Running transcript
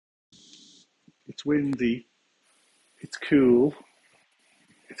It's windy, it's cool,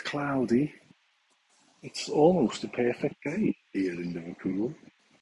 it's cloudy. It's almost a perfect day here in Liverpool.